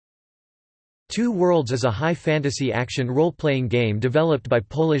Two Worlds is a high fantasy action role-playing game developed by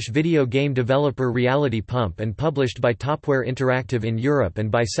Polish video game developer Reality Pump and published by Topware Interactive in Europe and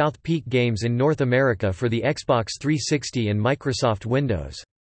by South Peak Games in North America for the Xbox 360 and Microsoft Windows.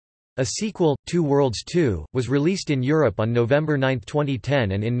 A sequel, Two Worlds 2, was released in Europe on November 9,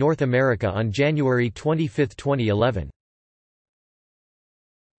 2010 and in North America on January 25, 2011.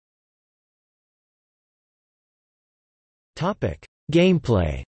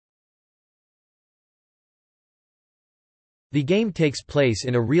 Gameplay. The game takes place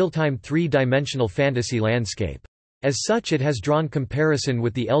in a real-time three-dimensional fantasy landscape. As such, it has drawn comparison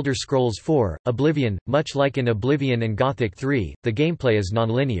with The Elder Scrolls IV: Oblivion. Much like in Oblivion and Gothic 3, the gameplay is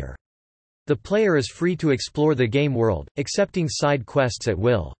nonlinear. The player is free to explore the game world, accepting side quests at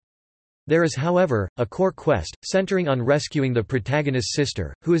will. There is, however, a core quest, centering on rescuing the protagonist's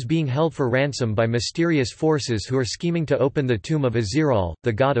sister, who is being held for ransom by mysterious forces who are scheming to open the tomb of Aziraal,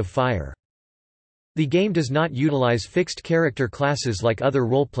 the god of fire. The game does not utilize fixed character classes like other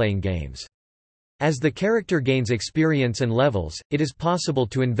role-playing games. As the character gains experience and levels, it is possible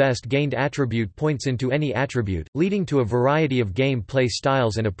to invest gained attribute points into any attribute, leading to a variety of game play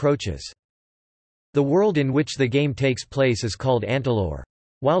styles and approaches. The world in which the game takes place is called Antilore.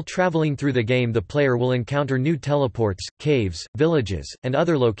 While traveling through the game, the player will encounter new teleports, caves, villages, and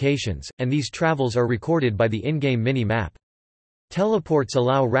other locations, and these travels are recorded by the in-game mini-map. Teleports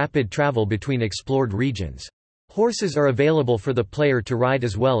allow rapid travel between explored regions. Horses are available for the player to ride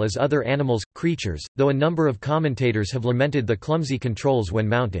as well as other animals, creatures, though a number of commentators have lamented the clumsy controls when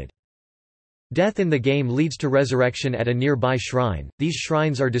mounted. Death in the game leads to resurrection at a nearby shrine. These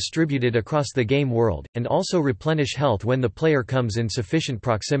shrines are distributed across the game world, and also replenish health when the player comes in sufficient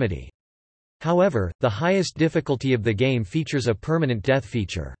proximity. However, the highest difficulty of the game features a permanent death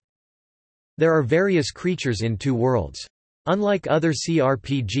feature. There are various creatures in Two Worlds. Unlike other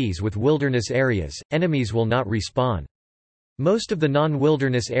CRPGs with wilderness areas, enemies will not respawn. Most of the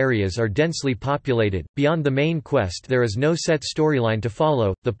non-wilderness areas are densely populated. Beyond the main quest, there is no set storyline to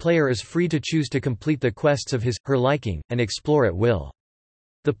follow. The player is free to choose to complete the quests of his/her liking, and explore at will.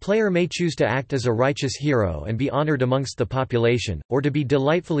 The player may choose to act as a righteous hero and be honored amongst the population, or to be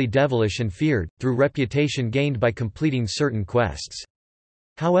delightfully devilish and feared, through reputation gained by completing certain quests.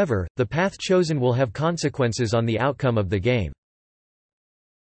 However, the path chosen will have consequences on the outcome of the game.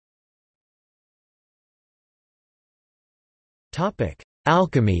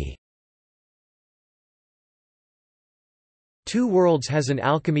 Alchemy. Two Worlds has an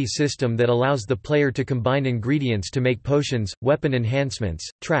alchemy system that allows the player to combine ingredients to make potions, weapon enhancements,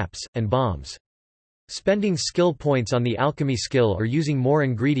 traps, and bombs. Spending skill points on the alchemy skill or using more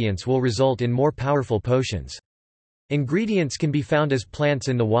ingredients will result in more powerful potions. Ingredients can be found as plants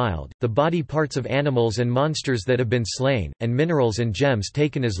in the wild, the body parts of animals and monsters that have been slain, and minerals and gems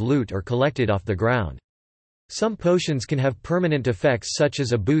taken as loot or collected off the ground. Some potions can have permanent effects such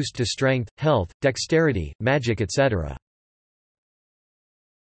as a boost to strength, health, dexterity, magic, etc.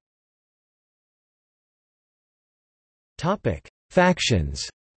 Factions.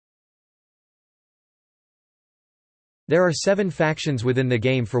 There are 7 factions within the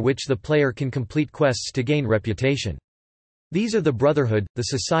game for which the player can complete quests to gain reputation. These are the Brotherhood, the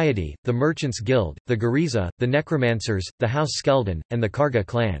Society, the Merchants Guild, the Gariza, the Necromancers, the House Skeldon, and the Karga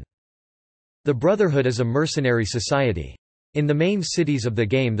clan. The Brotherhood is a mercenary society. In the main cities of the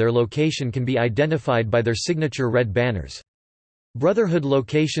game, their location can be identified by their signature red banners. Brotherhood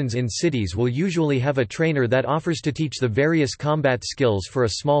locations in cities will usually have a trainer that offers to teach the various combat skills for a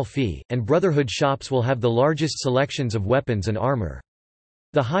small fee, and Brotherhood shops will have the largest selections of weapons and armor.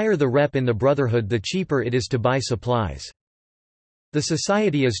 The higher the rep in the Brotherhood, the cheaper it is to buy supplies. The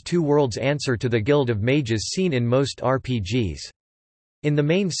Society is Two Worlds' answer to the Guild of Mages seen in most RPGs. In the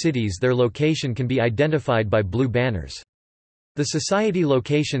main cities, their location can be identified by blue banners. The Society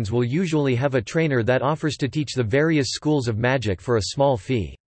locations will usually have a trainer that offers to teach the various schools of magic for a small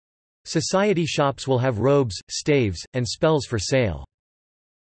fee. Society shops will have robes, staves, and spells for sale.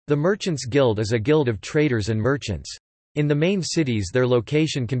 The Merchants Guild is a guild of traders and merchants. In the main cities, their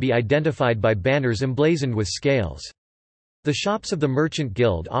location can be identified by banners emblazoned with scales. The shops of the Merchant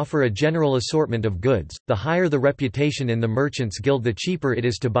Guild offer a general assortment of goods. The higher the reputation in the Merchants Guild, the cheaper it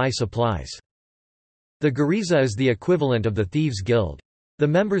is to buy supplies. The Gariza is the equivalent of the Thieves Guild. The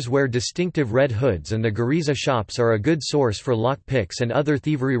members wear distinctive red hoods, and the Gariza shops are a good source for lock picks and other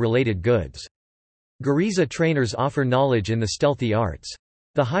thievery-related goods. Gariza trainers offer knowledge in the stealthy arts.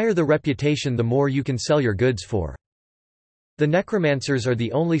 The higher the reputation, the more you can sell your goods for. The Necromancers are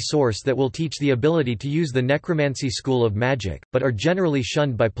the only source that will teach the ability to use the necromancy school of magic, but are generally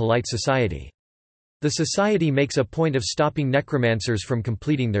shunned by polite society. The society makes a point of stopping necromancers from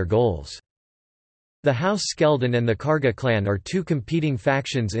completing their goals. The House Skeldon and the Karga clan are two competing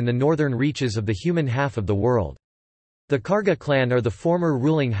factions in the northern reaches of the human half of the world. The Karga clan are the former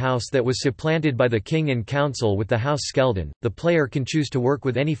ruling house that was supplanted by the king and council with the House Skeldon. The player can choose to work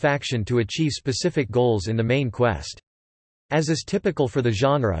with any faction to achieve specific goals in the main quest. As is typical for the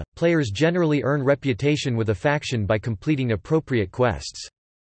genre, players generally earn reputation with a faction by completing appropriate quests.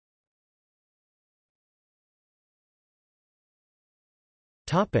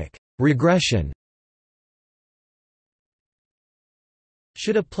 Regression.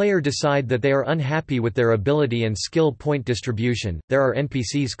 Should a player decide that they are unhappy with their ability and skill point distribution, there are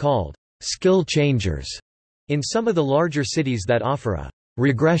NPCs called skill changers in some of the larger cities that offer a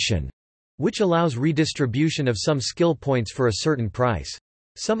regression, which allows redistribution of some skill points for a certain price.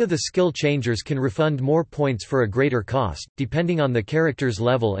 Some of the skill changers can refund more points for a greater cost, depending on the character's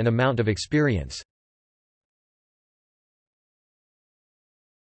level and amount of experience.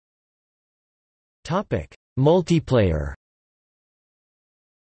 Multiplayer.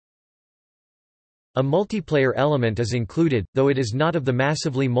 A multiplayer element is included, though it is not of the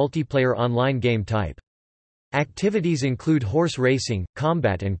massively multiplayer online game type. Activities include horse racing,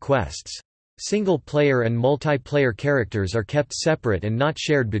 combat and quests. Single-player and multiplayer characters are kept separate and not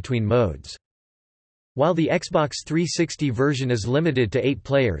shared between modes. While the Xbox 360 version is limited to 8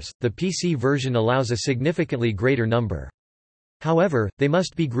 players, the PC version allows a significantly greater number. However, they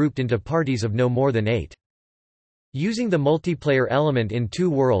must be grouped into parties of no more than 8. Using the multiplayer element in Two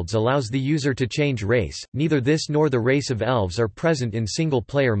Worlds allows the user to change race. Neither this nor the race of elves are present in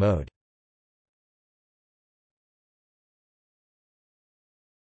single-player mode.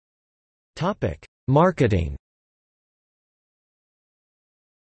 Marketing.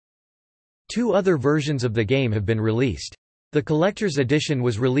 Two other versions of the game have been released. The Collector's Edition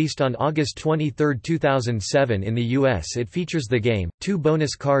was released on August 23, 2007 in the US. It features the game, 2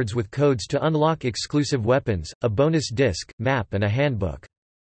 bonus cards with codes to unlock exclusive weapons, a bonus disc, map and a handbook.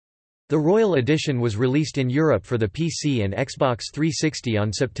 The Royal Edition was released in Europe for the PC and Xbox 360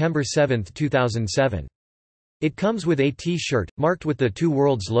 on September 7, 2007. It comes with a T-shirt, marked with the Two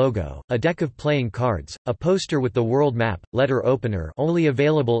Worlds logo, a deck of playing cards, a poster with the world map, letter opener only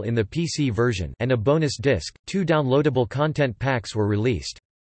available in the PC version, and a bonus disc. 2 downloadable content packs were released.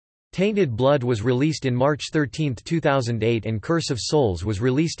 Tainted Blood was released in March 13, 2008 and Curse of Souls was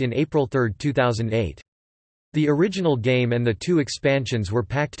released in April 3, 2008. The original game and the 2 expansions were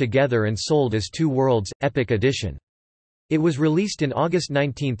packed together and sold as Two Worlds, Epic Edition. It was released in August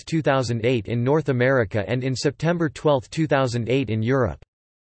 19, 2008 in North America and in September 12, 2008 in Europe.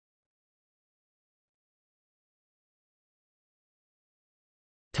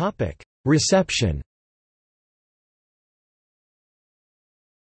 Reception.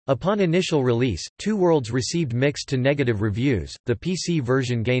 Upon initial release, Two Worlds received mixed to negative reviews. The PC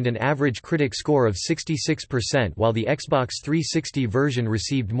version gained an average critic score of 66%, while the Xbox 360 version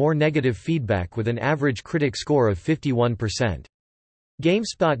received more negative feedback with an average critic score of 51%.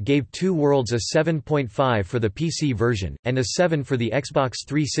 GameSpot gave Two Worlds a 7.5 for the PC version, and a 7 for the Xbox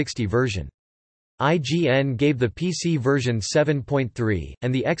 360 version. IGN gave the PC version 7.3,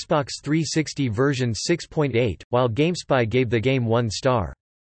 and the Xbox 360 version 6.8, while GameSpy gave the game 1 star.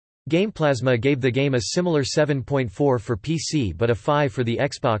 GamePlasma gave the game a similar 7.4 for PC but a 5 for the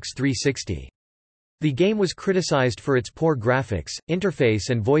Xbox 360. The game was criticized for its poor graphics,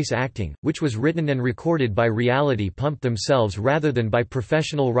 interface and voice acting, which was written and recorded by Reality Pump themselves rather than by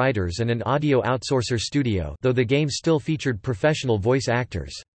professional writers and an audio outsourcer studio, though the game still featured professional voice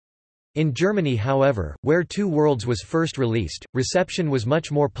actors. In Germany, however, where Two Worlds was first released, reception was much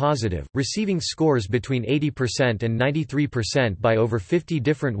more positive, receiving scores between 80% and 93% by over 50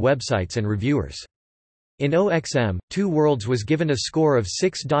 different websites and reviewers. In OXM, Two Worlds was given a score of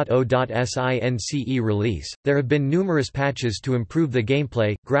 6.0. Since release, there have been numerous patches to improve the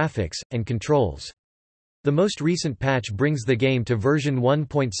gameplay, graphics, and controls. The most recent patch brings the game to version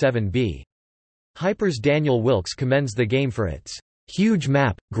 1.7b. Hyper's Daniel Wilkes commends the game for its huge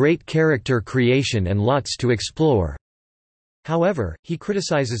map, great character creation and lots to explore. However, he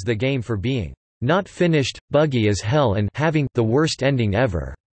criticizes the game for being not finished, buggy as hell and having the worst ending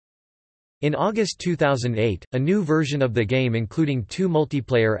ever. In August 2008, a new version of the game including 2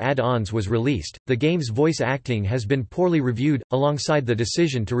 multiplayer add-ons was released. The game's voice acting has been poorly reviewed, alongside the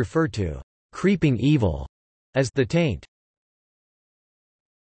decision to refer to Creeping Evil as the Taint.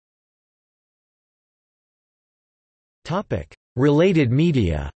 Related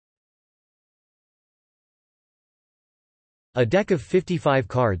media. A deck of 55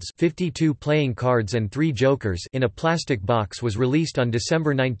 cards, 52 playing cards and 3 jokers in a plastic box was released on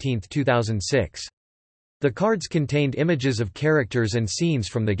December 19, 2006. The cards contained images of characters and scenes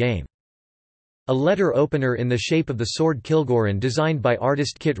from the game. A letter opener in the shape of the sword Kilgorun designed by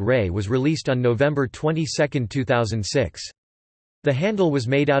artist Kit Ray was released on November 22, 2006. The handle was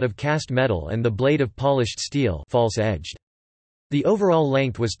made out of cast metal and the blade of polished steel, false-edged. The overall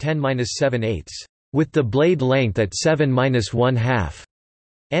length was 10⁻7/8, with the blade length at 7⁻1/2,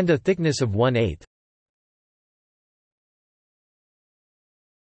 and a thickness of 1/8.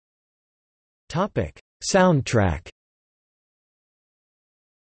 Topic: Soundtrack.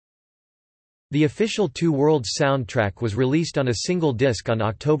 The official Two Worlds soundtrack was released on a single disc on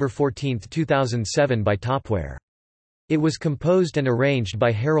October 14, 2007 by Topware. It was composed and arranged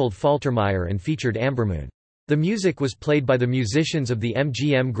by Harold Faltermeyer and featured Ambermoon. The music was played by the musicians of the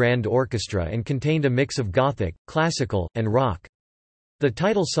MGM Grand Orchestra and contained a mix of gothic, classical, and rock. The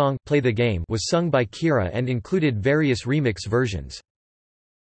title song, Play the Game, was sung by Kira and included various remix versions.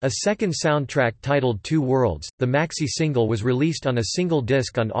 A second soundtrack titled Two Worlds, the maxi single, was released on a single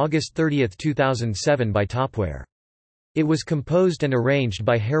disc on August 30, 2007 by Topware. It was composed and arranged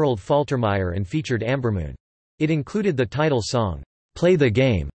by Harold Faltermeyer and featured Ambermoon. It included the title song, Play the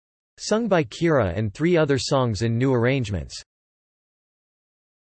Game, sung by Kira, and 3 other songs in new arrangements.